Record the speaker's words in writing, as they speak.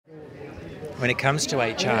when it comes to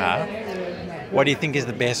HR, what do you think is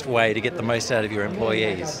the best way to get the most out of your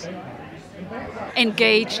employees?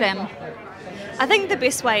 Engage them. I think the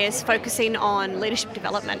best way is focusing on leadership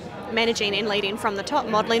development, managing and leading from the top,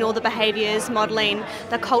 modelling all the behaviours, modelling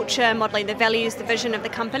the culture, modelling the values, the vision of the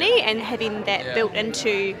company, and having that built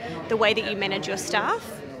into the way that you manage your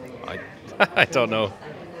staff. I don't know.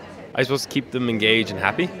 I suppose keep them engaged and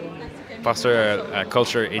happy. Foster a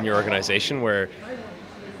culture in your organisation where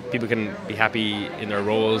people can be happy in their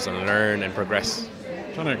roles and learn and progress.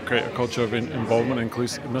 Trying to create a culture of involvement and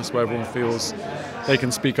inclusiveness where everyone feels they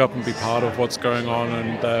can speak up and be part of what's going on,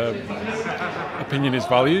 and their opinion is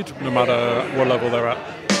valued no matter what level they're at.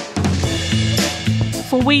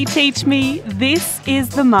 For We Teach Me, this is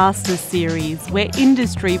the Master Series, where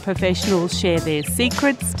industry professionals share their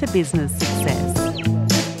secrets to business success.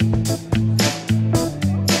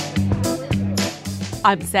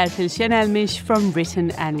 I'm Sadhil Shenalmish from Written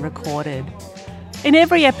and Recorded. In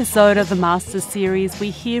every episode of the Master Series, we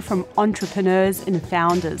hear from entrepreneurs and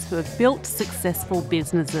founders who have built successful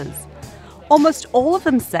businesses. Almost all of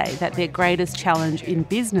them say that their greatest challenge in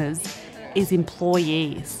business is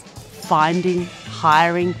employees. Finding,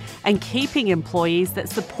 hiring, and keeping employees that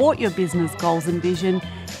support your business goals and vision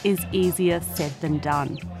is easier said than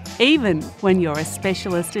done, even when you're a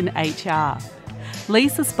specialist in HR.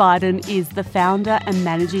 Lisa Spiden is the founder and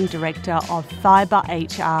managing director of Fibre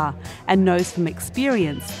HR and knows from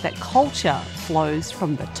experience that culture flows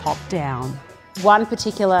from the top down. One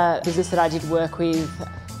particular business that I did work with,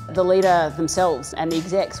 the leader themselves and the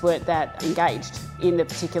execs weren't that engaged in the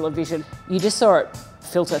particular vision. You just saw it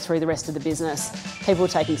filter through the rest of the business. People were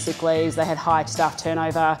taking sick leaves, they had high staff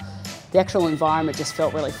turnover. The actual environment just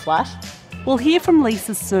felt really flat. We'll hear from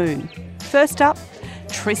Lisa soon. First up,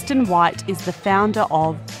 Tristan White is the founder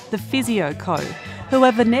of The Physio Co, who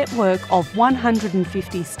have a network of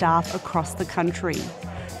 150 staff across the country.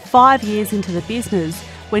 5 years into the business,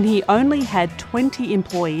 when he only had 20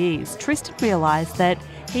 employees, Tristan realised that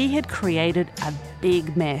he had created a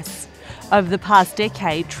big mess. Over the past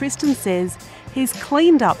decade, Tristan says he's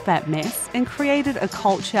cleaned up that mess and created a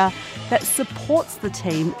culture that supports the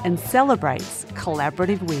team and celebrates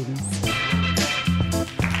collaborative wins.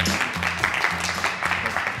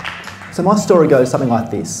 So my story goes something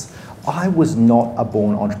like this. I was not a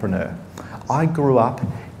born entrepreneur. I grew up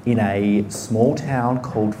in a small town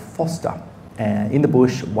called Foster. In the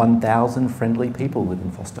bush, 1,000 friendly people live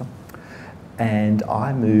in Foster. And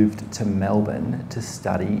I moved to Melbourne to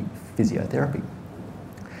study physiotherapy.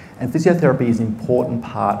 And physiotherapy is an important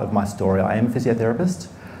part of my story. I am a physiotherapist.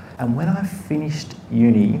 And when I finished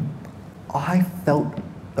uni, I felt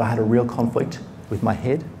that I had a real conflict with my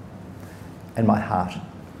head and my heart.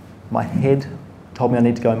 My head told me I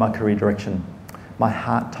need to go in my career direction. My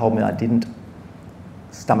heart told me I didn't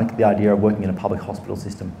stomach the idea of working in a public hospital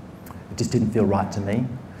system. It just didn't feel right to me.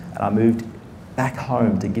 And I moved back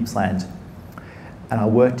home to Gippsland. And I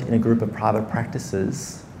worked in a group of private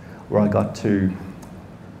practices where I got to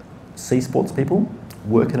see sports people,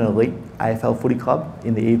 work in an elite AFL footy club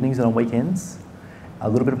in the evenings and on weekends, a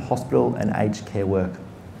little bit of hospital and aged care work.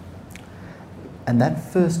 And that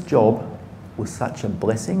first job was such a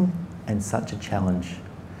blessing and such a challenge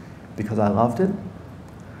because I loved it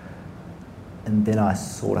and then I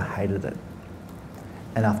sort of hated it.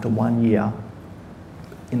 And after 1 year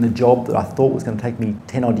in the job that I thought was going to take me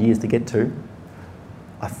 10 odd years to get to,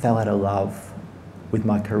 I fell out of love with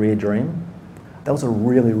my career dream. That was a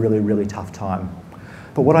really, really, really tough time.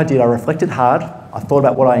 But what I did, I reflected hard. I thought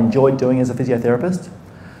about what I enjoyed doing as a physiotherapist.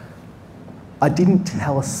 I didn't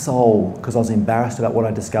tell a soul because I was embarrassed about what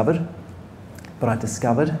I discovered. But I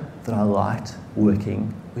discovered that I liked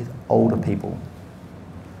working with older people.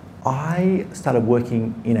 I started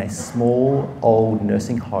working in a small old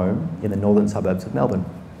nursing home in the northern suburbs of Melbourne.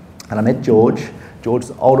 And I met George. George's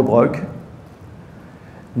an older bloke,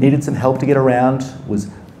 needed some help to get around, was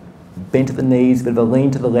bent at the knees, a bit of a lean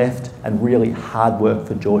to the left, and really hard work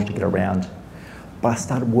for George to get around. But I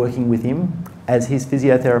started working with him as his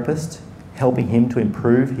physiotherapist, helping him to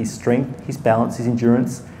improve his strength, his balance, his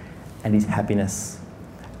endurance, and his happiness.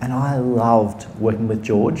 And I loved working with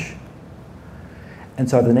George. And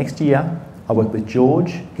so over the next year, I worked with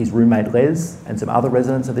George, his roommate Les, and some other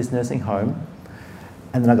residents of this nursing home.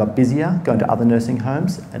 And then I got busier, going to other nursing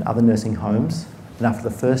homes and other nursing homes. And after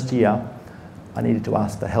the first year, I needed to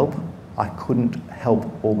ask for help. I couldn't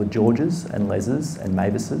help all the Georges and Leses and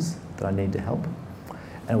Mavises that I needed to help.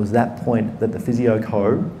 And it was that point that the Physio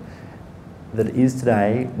Co, that it is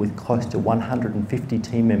today with close to 150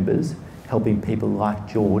 team members helping people like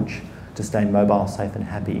George to stay mobile, safe and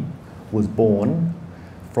happy, was born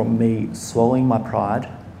from me swallowing my pride,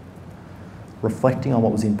 reflecting on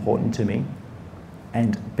what was important to me,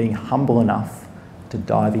 and being humble enough to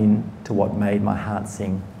dive in to what made my heart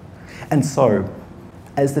sing. And so,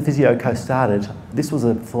 as the PhysioCo started, this was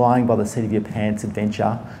a flying by the seat of your pants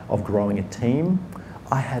adventure of growing a team.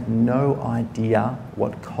 I had no idea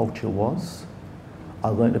what culture was. I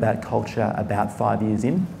learned about culture about 5 years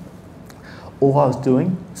in. All I was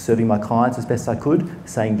doing, serving my clients as best I could,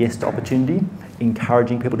 saying yes to opportunity,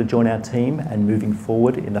 encouraging people to join our team and moving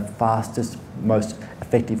forward in the fastest, most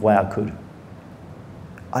effective way I could.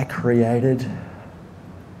 I created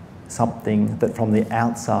something that from the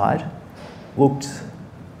outside looked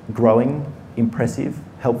growing, impressive,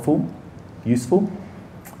 helpful, useful.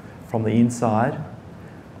 From the inside,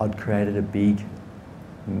 I'd created a big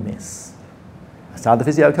mess. I started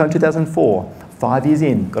the PhysioCo in 2004. 5 years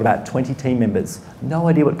in, got about 20 team members. No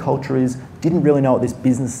idea what culture is, didn't really know what this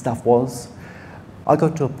business stuff was. I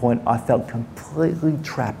got to a point I felt completely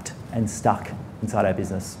trapped and stuck inside our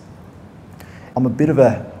business. I'm a bit of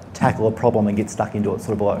a tackle a problem and get stuck into it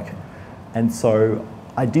sort of bloke. And so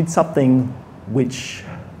I did something which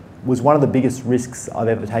was one of the biggest risks I've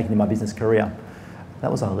ever taken in my business career.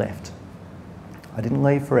 That was I left. I didn't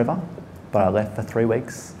leave forever, but I left for 3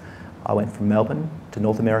 weeks. I went from Melbourne to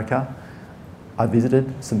North America. I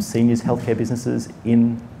visited some seniors healthcare businesses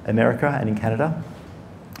in America and in Canada.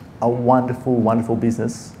 A wonderful, wonderful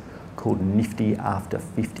business called Nifty After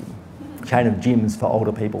 50, a chain of gyms for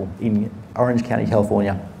older people in Orange County,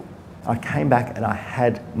 California. I came back and I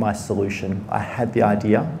had my solution. I had the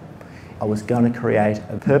idea. I was going to create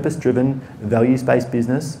a purpose-driven, values-based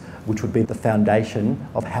business which would be the foundation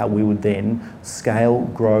of how we would then scale,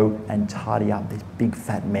 grow and tidy up this big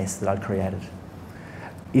fat mess that I'd created.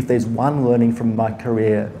 If there's one learning from my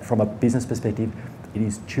career from a business perspective, it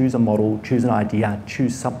is choose a model, choose an idea,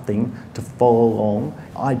 choose something to follow along.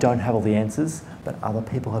 I don't have all the answers, but other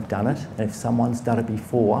people have done it. And if someone's done it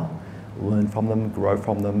before, learn from them, grow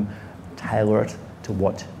from them, tailor it to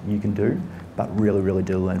what you can do, but really, really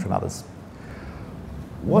do learn from others.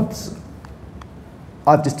 What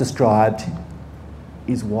I've just described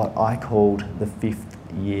is what I called the 5th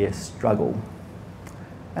year struggle.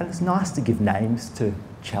 And it's nice to give names to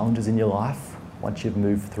challenges in your life once you've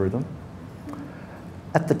moved through them.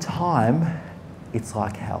 At the time, it's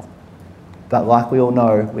like hell. But like we all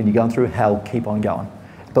know, when you're going through hell, keep on going.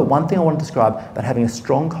 But one thing I want to describe about having a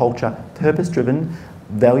strong culture, purpose-driven,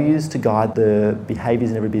 values to guide the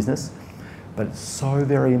behaviours in every business, but it's so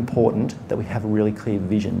very important that we have a really clear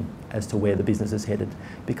vision as to where the business is headed.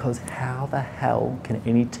 Because how the hell can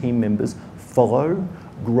any team members follow,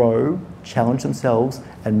 grow, challenge themselves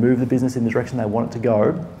and move the business in the direction they want it to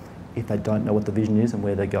go if they don't know what the vision is and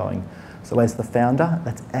where they're going? So as the founder,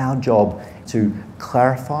 that's our job to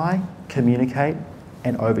clarify, communicate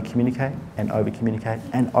and over-communicate and over-communicate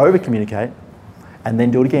and over-communicate and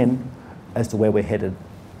then do it again as to where we're headed.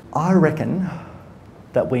 I reckon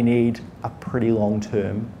that we need a pretty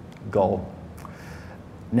long-term goal.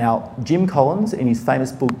 Now, Jim Collins, in his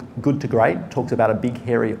famous book, Good to Great, talks about a big,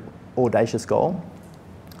 hairy, audacious goal.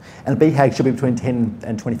 And a BHAG should be between 10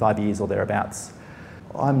 and 25 years or thereabouts.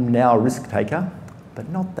 I'm now a risk taker, but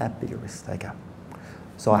not that big a risk taker.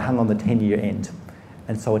 So I hung on the 10-year end.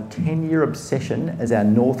 And so a 10-year obsession as our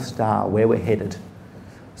North Star, where we're headed.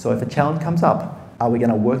 So if a challenge comes up, are we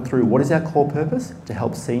going to work through what is our core purpose? To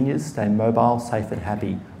help seniors stay mobile, safe and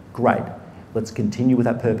happy. Great. Let's continue with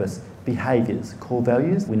that purpose. Behaviours, core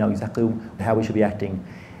values, we know exactly how we should be acting.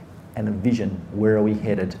 And a vision, where are we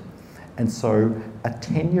headed? And so a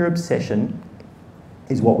 10-year obsession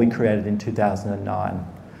is what we created in 2009.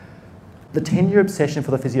 The 10-year obsession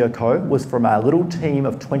for the PhysioCo was from our little team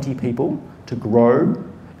of 20 people to grow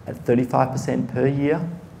at 35% per year,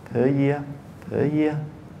 per year, per year,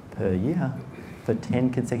 per year for 10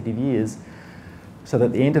 consecutive years, so that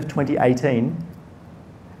at the end of 2018,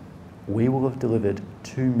 we will have delivered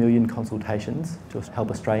 2 million consultations to help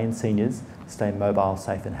Australian seniors stay mobile,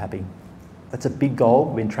 safe and happy. That's a big goal.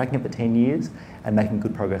 We've been tracking it for 10 years and making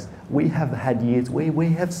good progress. We have had years where we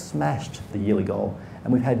have smashed the yearly goal,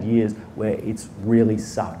 and we've had years where it's really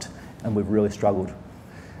sucked and we've really struggled.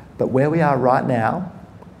 But where we are right now,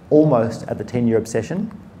 almost at the 10-year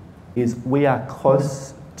obsession, is we are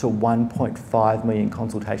close to 1.5 million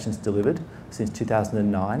consultations delivered since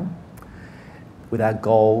 2009, with our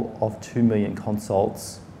goal of 2 million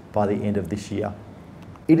consults by the end of this year.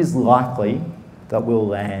 It is likely that we'll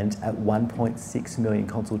land at 1.6 million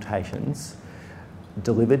consultations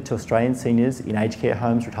delivered to Australian seniors in aged care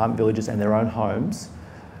homes, retirement villages and their own homes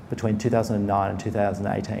between 2009 and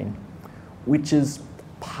 2018, which is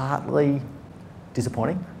partly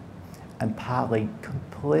disappointing and partly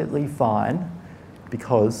completely fine,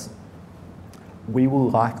 because we will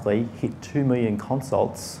likely hit 2 million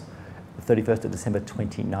consults the 31st of December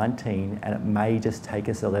 2019, and it may just take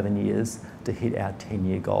us 11 years to hit our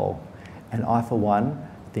 10-year goal. And I, for one,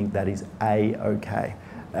 think that is A-okay.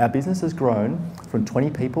 Our business has grown from 20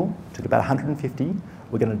 people to about 150.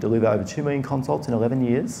 We're going to deliver over 2 million consults in 11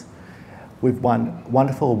 years. We've won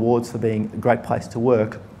wonderful awards for being a great place to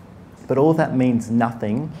work, but all of that means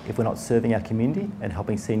nothing if we're not serving our community and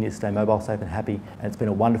helping seniors stay mobile, safe and happy. And it's been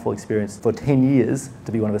a wonderful experience for 10 years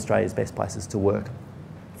to be one of Australia's best places to work.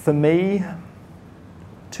 For me,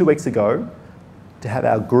 2 weeks ago, to have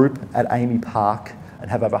our group at AAMI Park and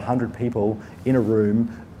have over 100 people in a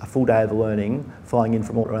room, a full day of learning, flying in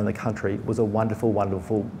from all around the country, was a wonderful,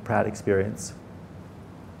 wonderful, proud experience.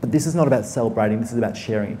 But this is not about celebrating, this is about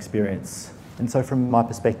sharing experience. And so from my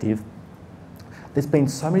perspective, there's been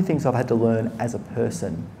so many things I've had to learn as a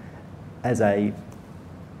person, as a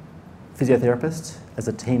physiotherapist, as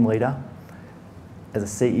a team leader, as a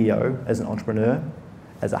CEO, as an entrepreneur,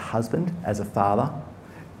 as a husband, as a father,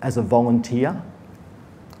 as a volunteer.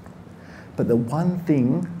 But the one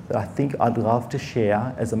thing that I think I'd love to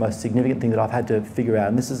share as the most significant thing that I've had to figure out,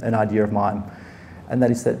 and this is an idea of mine, and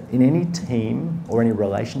that is that in any team or any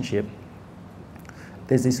relationship,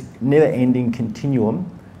 there's this never-ending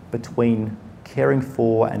continuum between caring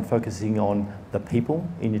for and focusing on the people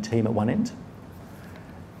in your team at one end,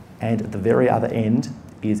 and at the very other end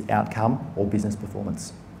is outcome or business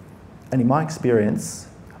performance. And in my experience,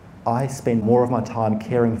 I spend more of my time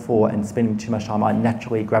caring for and spending too much time, I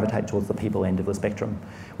naturally gravitate towards the people end of the spectrum,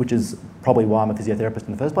 which is probably why I'm a physiotherapist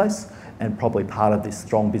in the first place and probably part of this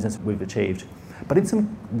strong business we've achieved. But in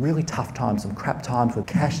some really tough times, some crap times where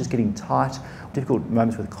cash is getting tight, difficult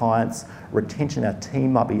moments with clients, retention, our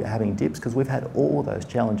team might be having dips because we've had all of those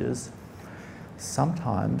challenges.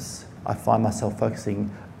 Sometimes I find myself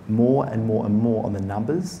focusing more and more and more on the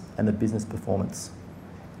numbers and the business performance.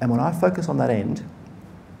 And when I focus on that end,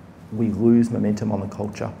 we lose momentum on the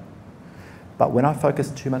culture. But when I focus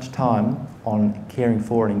too much time on caring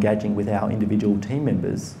for and engaging with our individual team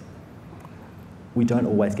members, we don't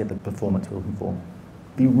always get the performance we're looking for.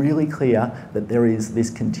 Be really clear that there is this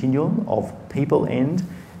continuum of people end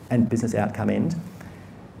and business outcome end.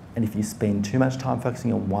 And if you spend too much time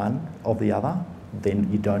focusing on one or the other, then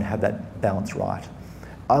you don't have that balance right.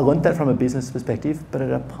 I learned that from a business perspective, but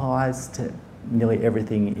it applies to nearly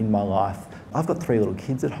everything in my life. I've got 3 little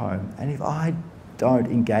kids at home, and if I don't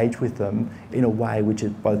engage with them in a way which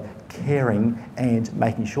is both caring and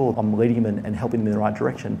making sure I'm leading them and helping them in the right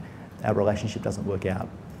direction, our relationship doesn't work out.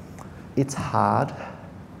 It's hard,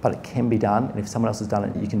 but it can be done, and if someone else has done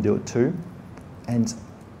it, you can do it too. And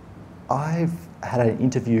I've had an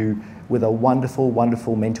interview with a wonderful,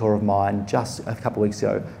 wonderful mentor of mine just a couple of weeks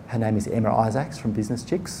ago. Her name is Emma Isaacs from Business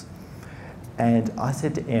Chicks. And I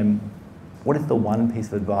said to Em, what is the one piece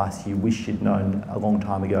of advice you wish you'd known a long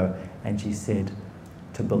time ago? And she said,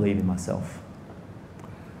 to believe in myself.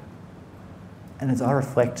 And as I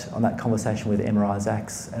reflect on that conversation with Emma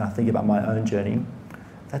Isaacs and I think about my own journey,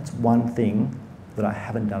 that's one thing that I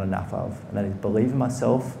haven't done enough of, and that is believe in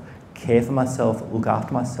myself, care for myself, look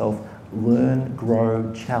after myself, learn,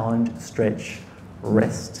 grow, challenge, stretch,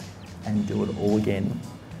 rest, and do it all again,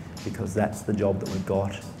 because that's the job that we've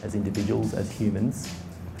got as individuals, as humans,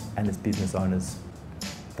 and as business owners.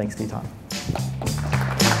 Thanks for your time.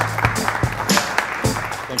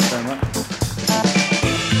 Thanks very much.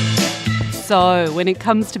 So, when it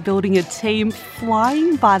comes to building a team,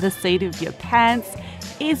 flying by the seat of your pants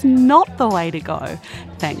is not the way to go.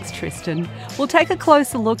 Thanks, Tristan. We'll take a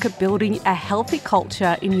closer look at building a healthy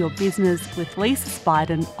culture in your business with Lisa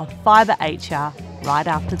Spiden of Fibre HR right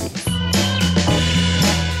after this.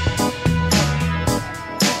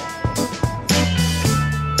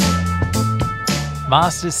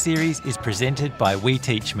 Masters Series is presented by We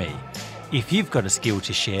Teach Me. If you've got a skill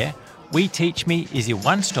to share, We Teach Me is your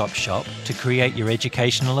one-stop shop to create your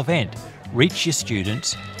educational event, reach your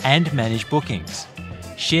students, and manage bookings.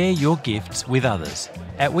 Share your gifts with others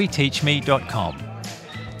at weteachme.com.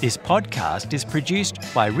 This podcast is produced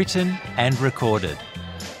by Written and Recorded.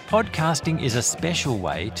 Podcasting is a special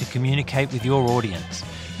way to communicate with your audience,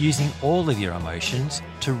 using all of your emotions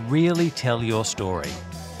to really tell your story.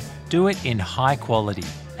 Do it in high quality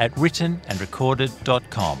at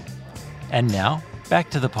writtenandrecorded.com. And now, back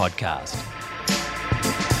to the podcast.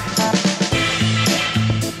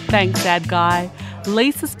 Thanks, Ad Guy.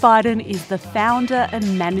 Lisa Spiden is the founder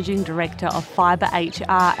and managing director of Fibre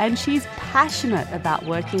HR, and she's passionate about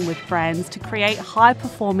working with brands to create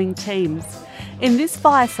high-performing teams. In this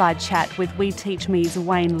fireside chat with We Teach Me's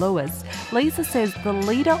Wayne Lewis, Lisa says the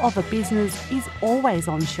leader of a business is always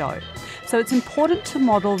on show. So it's important to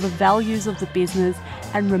model the values of the business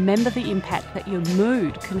and remember the impact that your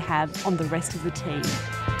mood can have on the rest of the team.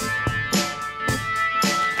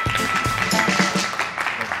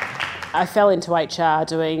 I fell into HR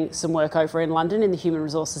doing some work over in London in the human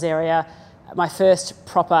resources area. My first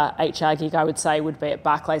proper HR gig, I would say, would be at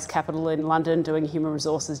Barclays Capital in London doing human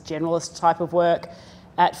resources generalist type of work.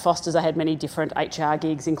 At Foster's, I had many different HR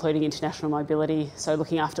gigs, including international mobility, so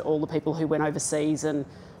looking after all the people who went overseas and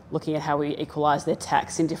looking at how we equalise their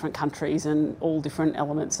tax in different countries and all different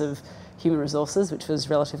elements of human resources, which was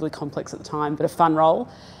relatively complex at the time, but a fun role.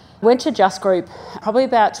 Went to Just Group probably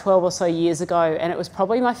about 12 or so years ago, and it was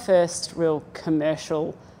probably my first real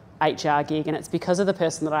commercial HR gig, and it's because of the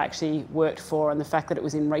person that I actually worked for and the fact that it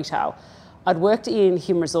was in retail. I'd worked in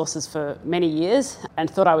human resources for many years and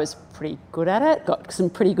thought I was pretty good at it, got some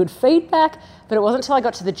pretty good feedback, but it wasn't until I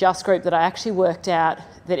got to the Just Group that I actually worked out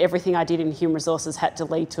that everything I did in human resources had to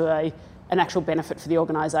lead to an actual benefit for the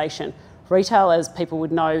organisation. Retail, as people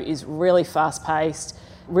would know, is really fast-paced,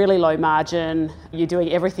 really low margin, you're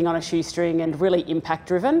doing everything on a shoestring and really impact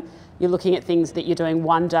driven. You're looking at things that you're doing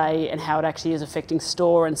one day and how it actually is affecting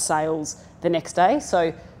store and sales the next day.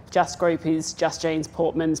 So Just Group is Just Jeans,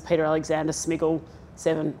 Portman's, Peter Alexander, Smiggle,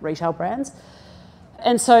 7 retail brands.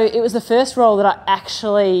 And so it was the first role that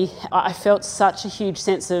I felt such a huge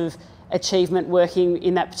sense of achievement working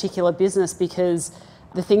in that particular business, because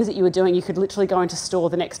the things that you were doing, you could literally go into store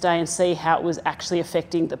the next day and see how it was actually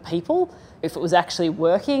affecting the people, if it was actually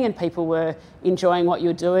working and people were enjoying what you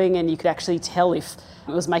were doing, and you could actually tell if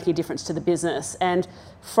it was making a difference to the business. And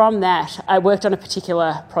from that, I worked on a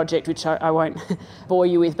particular project, which I won't bore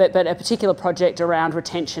you with, but a particular project around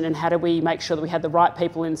retention and how do we make sure that we had the right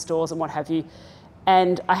people in stores and what have you.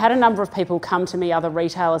 And I had a number of people come to me, other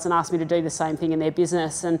retailers, and ask me to do the same thing in their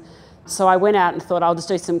business. And so I went out and thought I'll just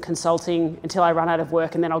do some consulting until I run out of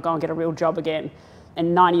work, and then I'll go and get a real job again.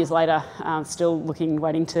 And 9 years later, still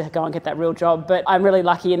waiting to go and get that real job. But I'm really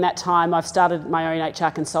lucky in that time. I've started my own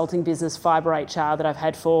HR consulting business, Fibre HR, that I've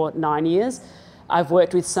had for 9 years. I've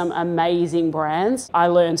worked with some amazing brands. I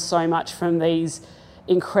learned so much from these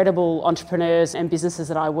incredible entrepreneurs and businesses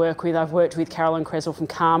that I work with. I've worked with Carolyn Creswell from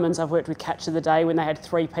Carmen's. I've worked with Catch of the Day when they had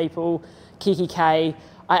 3 people, Kiki K.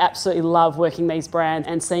 I absolutely love working these brands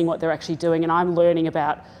and seeing what they're actually doing, and I'm learning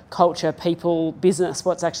about culture, people, business,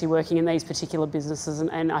 what's actually working in these particular businesses,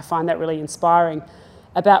 and I find that really inspiring.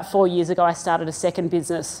 About 4 years ago, I started a second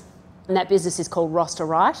business, and that business is called Roster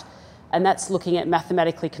Right, and that's looking at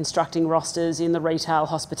mathematically constructing rosters in the retail,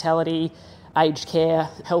 hospitality, aged care,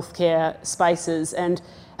 healthcare spaces. And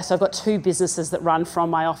so I've got 2 businesses that run from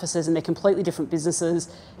my offices, and they're completely different businesses,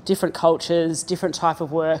 different cultures, different type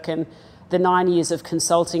of work. And the 9 years of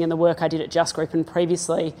consulting and the work I did at Just Group and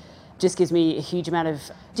previously just gives me a huge amount of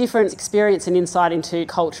different experience and insight into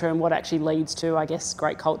culture and what actually leads to, I guess,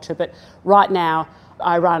 great culture. But right now,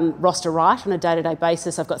 I run Roster Right on a day-to-day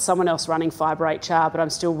basis. I've got someone else running Fibre HR, but I'm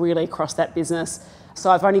still really across that business. So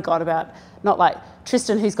I've only got about, not like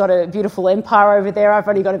Tristan, who's got a beautiful empire over there, I've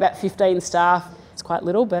only got about 15 staff. It's quite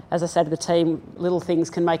little, but as I said to the team, little things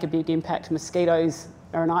can make a big impact. Mosquitoes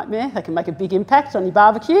are a nightmare. They can make a big impact on your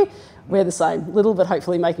barbecue. We're the same, little but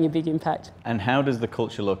hopefully making a big impact. And how does the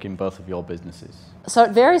culture look in both of your businesses? So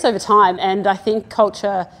it varies over time, and I think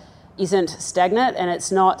culture isn't stagnant and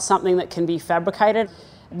it's not something that can be fabricated.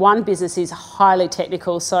 One business is highly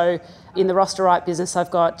technical. So in the Roster Right business,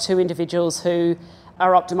 I've got 2 individuals who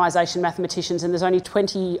are optimisation mathematicians, and there's only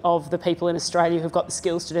 20 of the people in Australia who've got the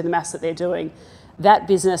skills to do the maths that they're doing. That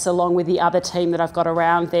business, along with the other team that I've got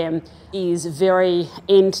around them, is very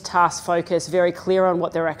end task focused, very clear on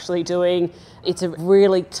what they're actually doing. It's a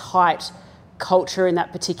really tight culture in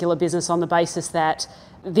that particular business on the basis that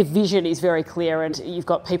the vision is very clear, and you've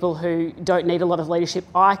got people who don't need a lot of leadership.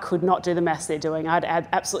 I could not do the maths they're doing. I'd add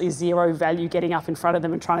absolutely zero value getting up in front of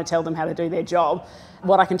them and trying to tell them how to do their job.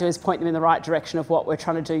 What I can do is point them in the right direction of what we're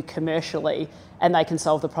trying to do commercially, and they can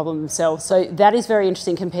solve the problem themselves. So that is very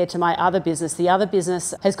interesting compared to my other business. The other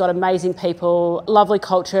business has got amazing people, lovely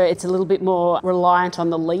culture. It's a little bit more reliant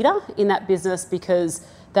on the leader in that business because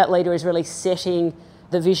that leader is really setting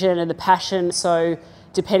the vision and the passion. So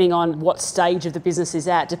depending on what stage of the business is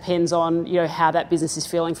at, depends on how that business is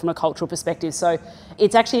feeling from a cultural perspective. So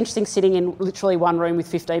it's actually interesting sitting in literally one room with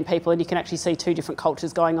 15 people, and you can actually see 2 different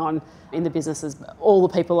cultures going on in the businesses. All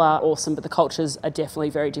the people are awesome, but the cultures are definitely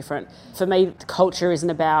very different. For me, the culture isn't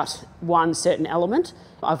about one certain element.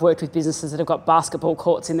 I've worked with businesses that have got basketball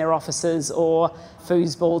courts in their offices or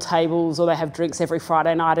foosball tables, or they have drinks every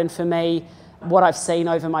Friday night. And for me, What I've seen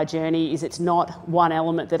over my journey is it's not one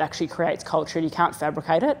element that actually creates culture, and you can't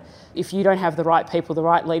fabricate it. If you don't have the right people, the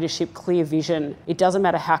right leadership, clear vision, it doesn't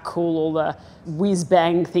matter how cool all the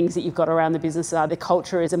whiz-bang things that you've got around the business are. The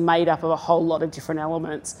culture is made up of a whole lot of different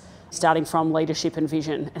elements, starting from leadership and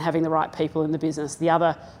vision and having the right people in the business. The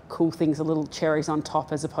other cool things are little cherries on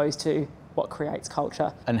top as opposed to what creates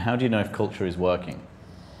culture. And how do you know if culture is working?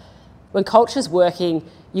 When culture's working,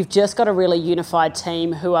 you've just got a really unified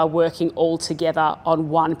team who are working all together on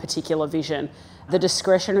one particular vision. The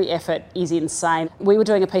discretionary effort is insane. We were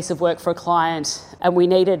doing a piece of work for a client and we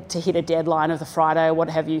needed to hit a deadline of the Friday or what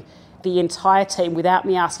have you. The entire team, without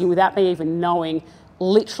me asking, without me even knowing,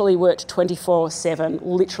 literally worked 24/7,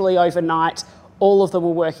 literally overnight. All of them were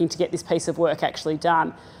working to get this piece of work actually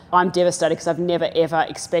done. I'm devastated because I've never ever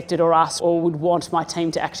expected or asked or would want my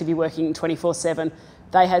team to actually be working 24/7.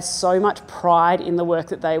 They had so much pride in the work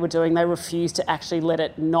that they were doing, they refused to actually let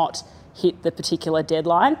it not hit the particular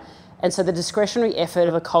deadline. And so the discretionary effort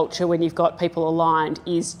of a culture when you've got people aligned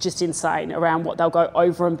is just insane around what they'll go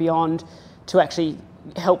over and beyond to actually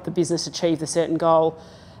help the business achieve the certain goal.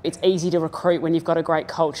 It's easy to recruit when you've got a great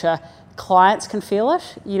culture. Clients can feel it,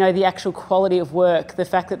 you know, the actual quality of work, the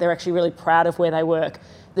fact that they're actually really proud of where they work.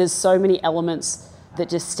 There's so many elements that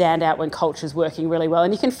just stand out when culture's working really well.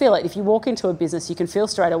 And you can feel it. If you walk into a business, you can feel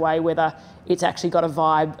straight away whether it's actually got a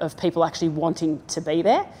vibe of people actually wanting to be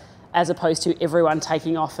there, as opposed to everyone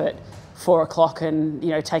taking off at 4 o'clock and, you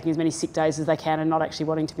know, taking as many sick days as they can and not actually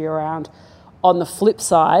wanting to be around. On the flip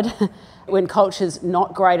side, when culture's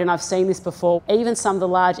not great, and I've seen this before, even some of the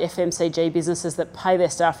large FMCG businesses that pay their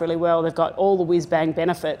staff really well, they've got all the whiz-bang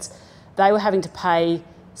benefits, they were having to pay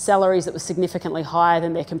salaries that were significantly higher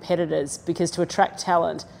than their competitors because to attract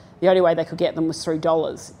talent, the only way they could get them was through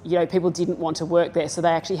dollars. You know, people didn't want to work there, so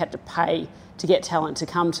they actually had to pay to get talent to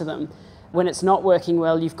come to them. When it's not working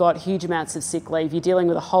well, you've got huge amounts of sick leave, you're dealing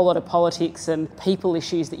with a whole lot of politics and people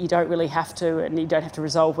issues that you don't really have to and you don't have to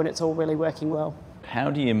resolve when it's all really working well. How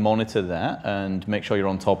do you monitor that and make sure you're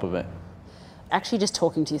on top of it? Actually just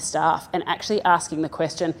talking to your staff and actually asking the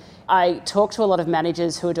question. I talk to a lot of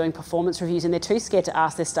managers who are doing performance reviews and they're too scared to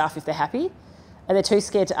ask their staff if they're happy, and they're too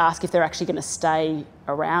scared to ask if they're actually going to stay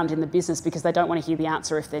around in the business because they don't want to hear the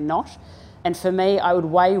answer if they're not. And for me, I would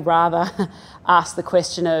way rather ask the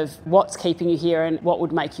question of what's keeping you here and what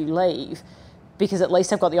would make you leave, because at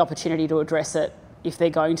least I've got the opportunity to address it if they're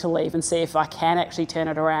going to leave and see if I can actually turn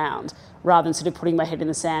it around rather than sort of putting my head in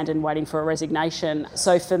the sand and waiting for a resignation.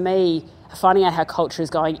 So for me, finding out how culture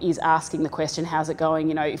is going is asking the question, how's it going?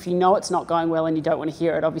 You know, if you know it's not going well and you don't want to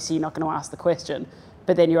hear it, obviously you're not going to ask the question,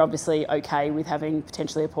 but then you're obviously okay with having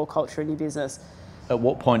potentially a poor culture in your business. At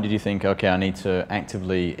what point did you think, okay, I need to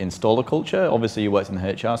actively install a culture? Obviously you worked in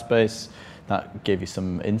the HR space, that gave you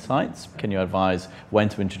some insights. Can you advise when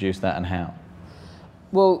to introduce that and how?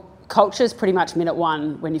 Well, culture is pretty much minute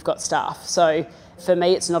one when you've got staff. So for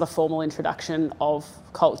me, it's not a formal introduction of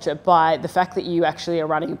culture. By the fact that you actually are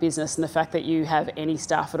running a business and the fact that you have any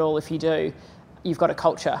staff at all, if you do, you've got a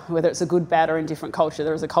culture. Whether it's a good, bad or indifferent culture,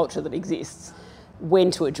 there is a culture that exists.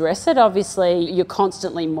 When to address it, obviously, you're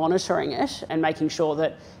constantly monitoring it and making sure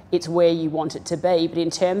that it's where you want it to be. But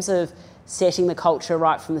in terms of setting the culture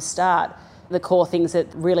right from the start, the core things that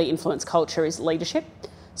really influence culture is leadership.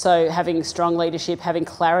 So having strong leadership, having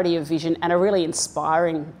clarity of vision and a really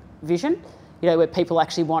inspiring vision, you know, where people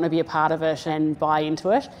actually want to be a part of it and buy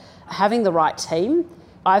into it. Having the right team.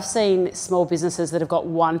 I've seen small businesses that have got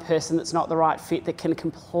one person that's not the right fit that can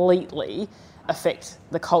completely affect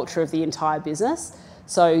the culture of the entire business.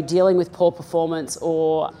 So dealing with poor performance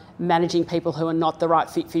or managing people who are not the right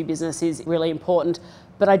fit for your business is really important.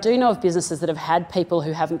 But I do know of businesses that have had people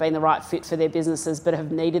who haven't been the right fit for their businesses but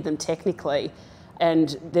have needed them technically,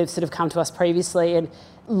 and they've sort of come to us previously and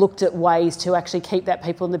looked at ways to actually keep that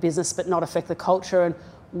people in the business but not affect the culture. And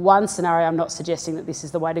one scenario, I'm not suggesting that this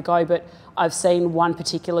is the way to go, but I've seen one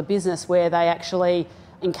particular business where they actually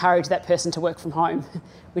encourage that person to work from home,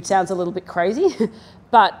 which sounds a little bit crazy,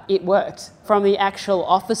 but it worked. From the actual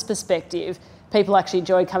office perspective, people actually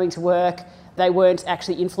enjoyed coming to work. They weren't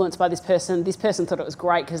actually influenced by this person. This person thought it was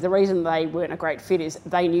great because the reason they weren't a great fit is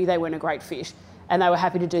they knew they weren't a great fit and they were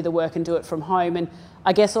happy to do the work and do it from home. And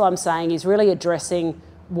I guess all I'm saying is really addressing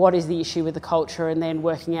what is the issue with the culture and then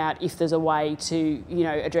working out if there's a way to, you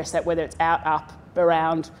know, address that, whether it's out, up,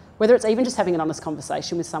 around, whether it's even just having an honest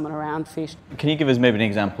conversation with someone around fish. Can you give us maybe an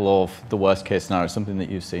example of the worst case scenario, something that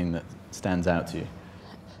you've seen that stands out to you?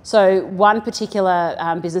 So one particular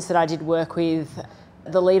business that I did work with,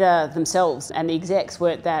 the leader themselves and the execs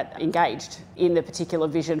weren't that engaged in the particular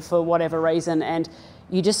vision for whatever reason, and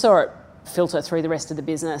you just saw it filter through the rest of the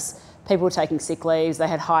business. People were taking sick leaves, they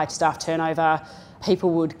had high staff turnover,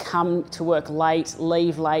 people would come to work late,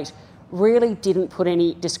 leave late, really didn't put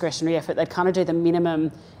any discretionary effort. They'd kind of do the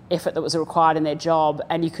minimum effort that was required in their job,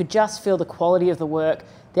 and you could just feel the quality of the work,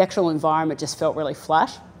 the actual environment just felt really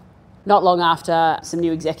flat. Not long after, some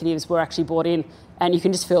new executives were actually brought in, and you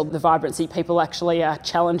can just feel the vibrancy. People actually are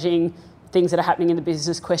challenging things that are happening in the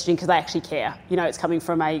business, questioning because they actually care. You know, it's coming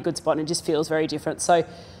from a good spot and it just feels very different. So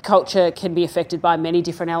culture can be affected by many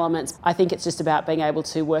different elements. I think it's just about being able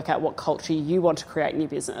to work out what culture you want to create in your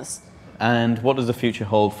business. And what does the future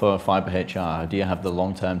hold for Fibre HR? Do you have the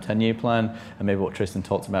long-term 10-year plan and maybe what Tristan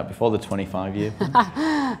talked about before, the 25-year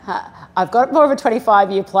plan? I've got more of a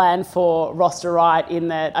 25-year plan for Roster Right in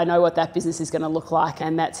that I know what that business is going to look like,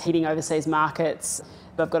 and that's hitting overseas markets.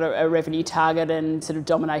 I've got a revenue target and sort of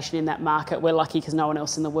domination in that market. We're lucky because no one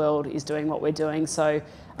else in the world is doing what we're doing, so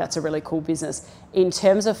that's a really cool business. In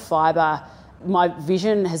terms of fibre, my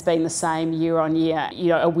vision has been the same year on year. You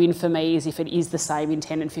know, a win for me is if it is the same in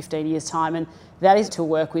 10 and 15 years' time, and that is to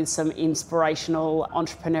work with some inspirational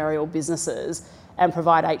entrepreneurial businesses and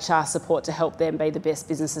provide HR support to help them be the best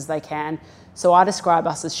businesses they can. So I describe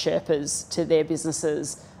us as Sherpas to their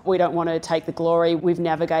businesses. We don't want to take the glory. We've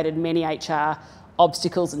navigated many HR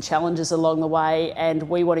obstacles and challenges along the way, and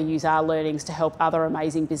we want to use our learnings to help other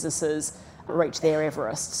amazing businesses reach their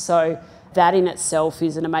Everest. So that in itself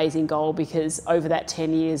is an amazing goal, because over that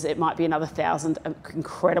 10 years it might be another 1,000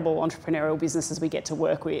 incredible entrepreneurial businesses we get to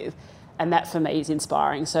work with, and that for me is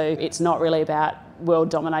inspiring. So it's not really about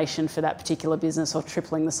world domination for that particular business or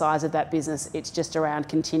tripling the size of that business. It's just around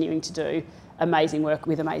continuing to do amazing work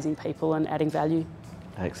with amazing people and adding value.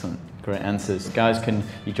 Excellent, great answers. Guys, can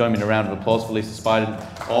you join me in a round of applause for Lisa Spiden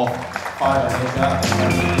of Fibre HR?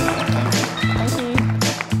 Thank you.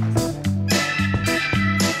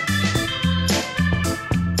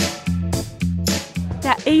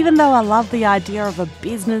 Now, even though I love the idea of a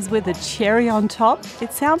business with a cherry on top,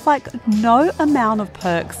 it sounds like no amount of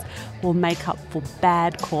perks will make up for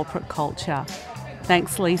bad corporate culture.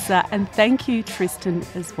 Thanks, Lisa, and thank you, Tristan,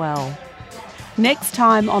 as well. Next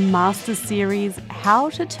time on Master Series, how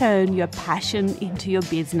to turn your passion into your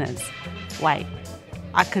business. Wait,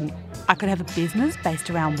 I could have a business based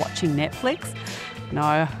around watching Netflix?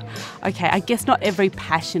 No. Okay, I guess not every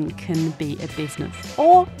passion can be a business.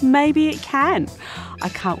 Or maybe it can. I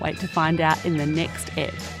can't wait to find out in the next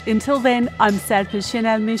ep. Until then, I'm Sadhbha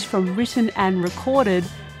Shenalmish from Written and Recorded,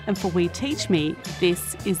 and for We Teach Me,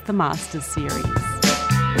 this is the Master Series.